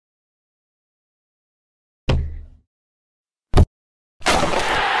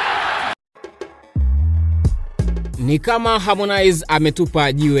Ni kama Harmonize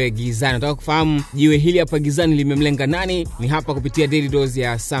ametupa jiwe gizani. Nataka kufahamu jiwe hili hapa gizani limemlenga nani? Ni hapa kupitia Daily Dose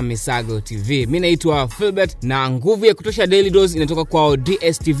ya Samisago TV. Mimi naitwa Philbert na nguvu ya kutosha Daily Dose inatoka kwa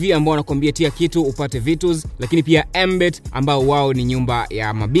DSTV ambao wanakuambia tia kitu upate vitus, lakini pia Mbet ambao wao ni nyumba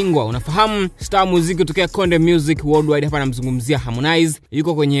ya mabingwa. Unafahamu star muziki kutokea Konde Music Worldwide, hapa namzungumzia Harmonize.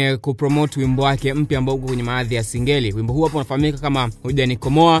 Yuko kwenye kupromote wimbo wake mpya ambao uko kwenye maadhi ya singeli. Wimbo huu hapa unafahamika kama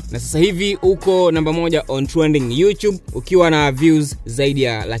Hujanikomoa na sasa hivi uko namba 1 on trending YouTube ukiwa na views zaidi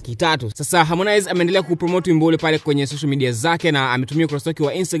ya 300,000. Sasa Harmonize ameendelea kupromote wimbo ule pale kwenye social media zake na ametumia ukurasa wake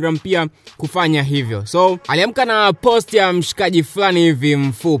wa Instagram pia kufanya hivyo. So aliamka na post ya mshikaji fulani hivi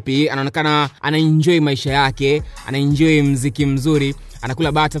mfupi, anaonekana anaenjoy maisha yake, anaenjoy muziki mzuri,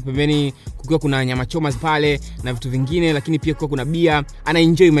 anakula bata pembeni kukiwa kuna nyama choma pale na vitu vingine, lakini pia kukiwa kuna bia,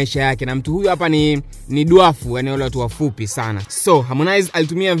 anaenjoy maisha yake. Na mtu huyu hapa ni dwafu, yani wale watu wafupi sana. So Harmonize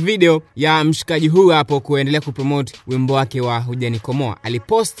alitumia video ya mshikaji huyu hapo kuendelea kupromote wimbo wake wa Hujanikomoa.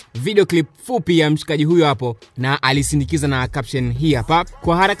 Alipost video clip fupi ya mshikaji huyu hapo na alisindikiza na caption hii hapa: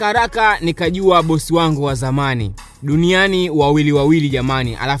 kwa haraka haraka nikajua bosi wangu wa zamani, duniani wawili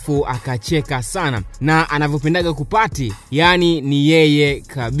jamani. Alafu akacheka sana na anavyopendaga kupati, yani ni yeye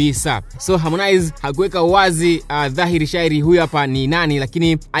kabisa. So Harmonize hakuweka wazi dhahiri shairi huyu hapa ni nani,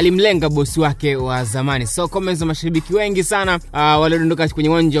 lakini alimlenga bosi wake wa zamani. So comments za mashabiki wengi sana waliondoka kwenye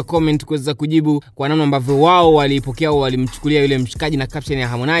uwanja wa comment kuweza kujibu kwa namna ambavyo wao walipokea au walimchukulia yule mshikaji na caption ya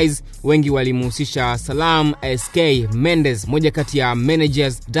Harmonize. Wengi walimhusisha Sallam SK Mendes, moja kati ya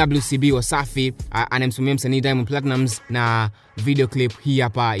managers WCB Wasafi, anayemsimamia msanii Diamond Platnumz, na video clip hii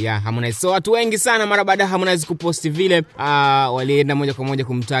hapa ya Harmonize. So watu wengi sana mara baada ya Harmonize kuposti vile walienda moja kwa moja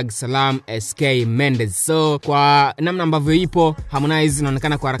kumtag Sallam SK Mendes. So kwa namna ambavyo ipo, Harmonize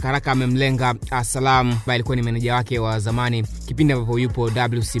inaonekana kwa haraka amemlenga Sallam, ambaye alikuwa ni manager wake wa zamani kipindi ambapo yupo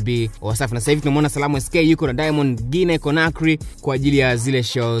WCB Wasafi. Na sasa hivi tunamuona Sallam SK yuko na Diamond Guinea Conakry kwa ajili ya zile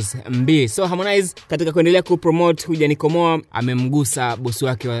shows mbili. So Harmonize katika kuendelea kupromote Hujanikomoa amemgusa bosi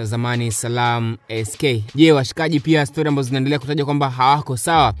wake wa zamani Sallam SK. Je, washikaji pia story ambazo zinaendelea kutaja kwamba hawako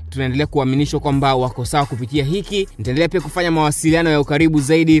sawa, tunaendelea kuaminishwa kwamba wako sawa kupitia hiki. Nitaendelea pia kufanya mawasiliano ya ukaribu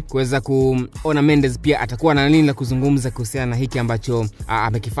zaidi kuweza kuona Mendes pia atakuwa na nini la kuzungumza kuhusiana na hiki ambacho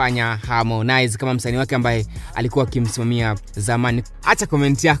amekifanya Harmonize kama msanii wake ambaye alikuwa akimsimamia zamani. Acha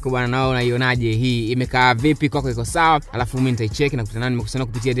comment yako bwana, nao unaionaje hii, imekaa vipi kwako, iko sawa? Alafu mimi nitaicheck na kukutana nimekusana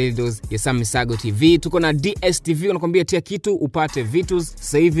kupitia Daily Dose ya Samisago TV. Tuko na DSTV, unakwambia tia kitu upate vitus.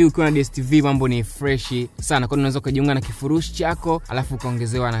 Sasa hivi ukiwa na DSTV mambo ni fresh sana, kwa unaweza kujiunga na kifurushi chako alafu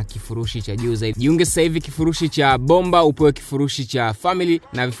kaongezewa na kifurushi cha juu zaidi. Jiunge sasa hivi kifurushi cha bomba, upewe kifurushi cha family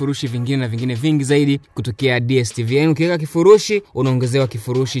na vifurushi vingine na vingine vingi zaidi kutokea DSTV. Yani ukiweka kifurushi unaongezewa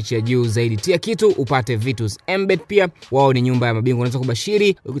kifurushi cha juu zaidi. Tia kitu upate vitus. Mbet pia wao ni nyumba ya mabingwa, unaweza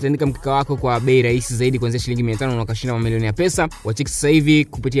kubashiri ukitandika mkeka wako kwa bei rahisi zaidi kuanzia shilingi 500 na ukashinda mamilioni ya pesa. Wacheki sasa hivi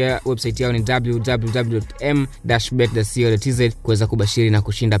kupitia website yao ni www.m-bet.co.tz kuweza kubashiri na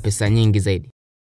kushinda pesa nyingi zaidi.